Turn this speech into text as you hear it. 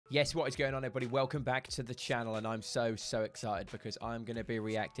Yes, what is going on, everybody? Welcome back to the channel, and I'm so excited because I'm going to be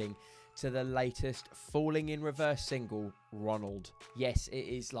reacting to the latest Falling in Reverse single, Ronald. Yes, it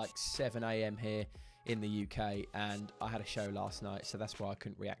is like 7 AM here in the UK, and I had a show last night, so that's why I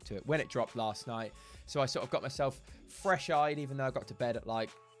couldn't react to it when it dropped last night. So I sort of got myself fresh-eyed, even though I got to bed at like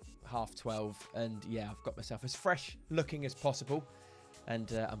 12:30, and yeah, I've got myself as fresh looking as possible.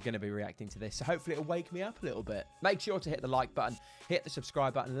 And I'm going to be reacting to this, so hopefully it'll wake me up a little bit. Make sure to hit the like button, hit the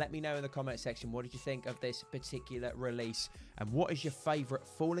subscribe button, let me know in the comment section what did you think of this particular release, and what is your favourite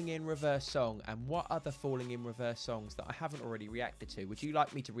Falling in Reverse song, and what other Falling in Reverse songs that I haven't already reacted to would you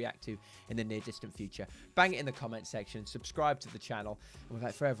like me to react to in the near distant future. Bang it in the comment section, subscribe to the channel, and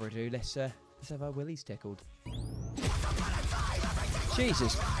without further ado, let's have our willies tickled.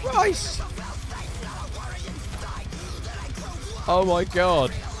 Jesus Christ! Oh my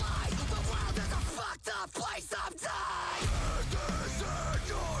god.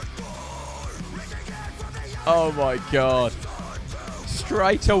 Oh my god.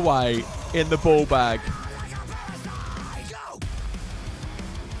 Straight away in the ball bag.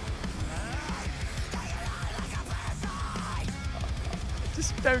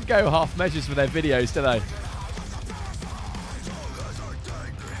 Just don't go half measures with their videos, do they?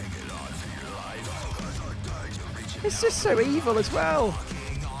 It's just so evil as well.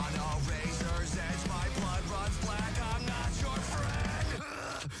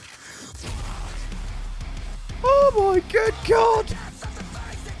 Oh my good God.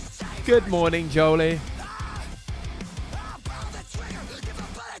 Good morning, Jolie.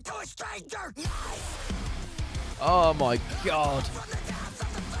 Oh my God.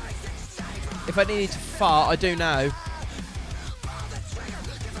 If I needed to fart, I do now.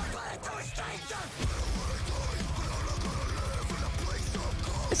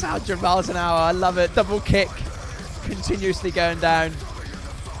 It's 100 miles an hour. I love it. Double kick. Continuously going down.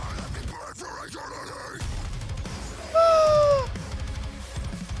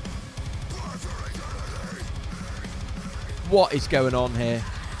 What is going on here?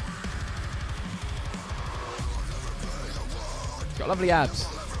 He's got lovely abs.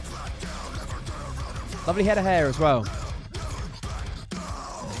 Lovely head of hair as well.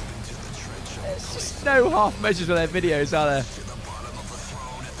 There's just no half measures with their videos, are there?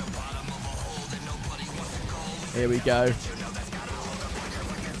 Here we go.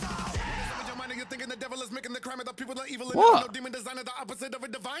 What?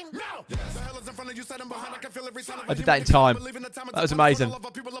 I did that in time. That was amazing.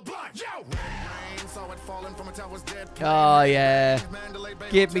 Oh yeah.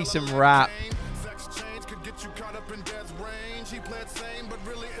 Give me some rap.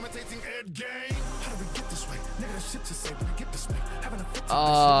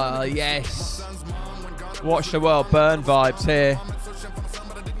 Oh yes. Watch the world burn vibes here.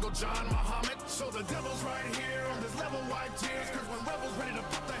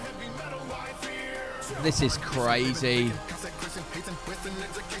 This is crazy.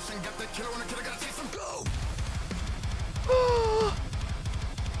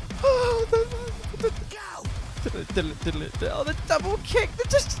 Oh, the double kick.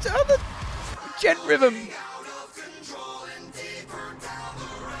 The gent rhythm.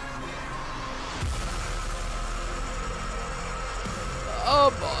 Oh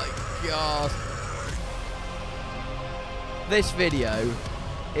my God. This video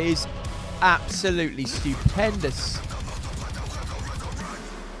is absolutely stupendous.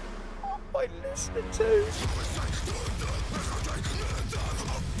 What am I listening to?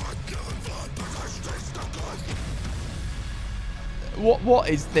 What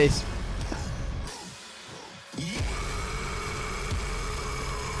is this?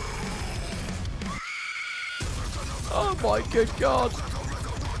 Oh my good God.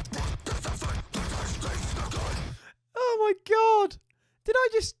 Oh my God. Did I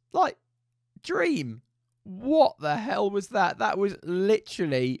just like dream? What the hell was that? That was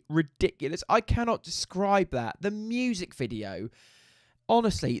literally ridiculous. I cannot describe that. The music video,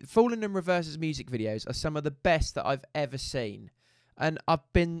 honestly, Falling in Reverse's music videos are some of the best that I've ever seen. And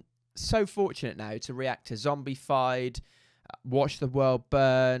I've been so fortunate now to react to Zombified, Watch the World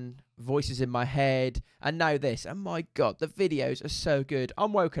Burn, Voices in My Head, and now this. And my God, the videos are so good.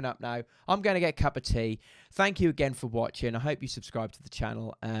 I'm woken up now. I'm going to get a cup of tea. Thank you again for watching. I hope you subscribe to the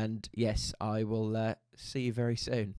channel. And yes, I will see you very soon.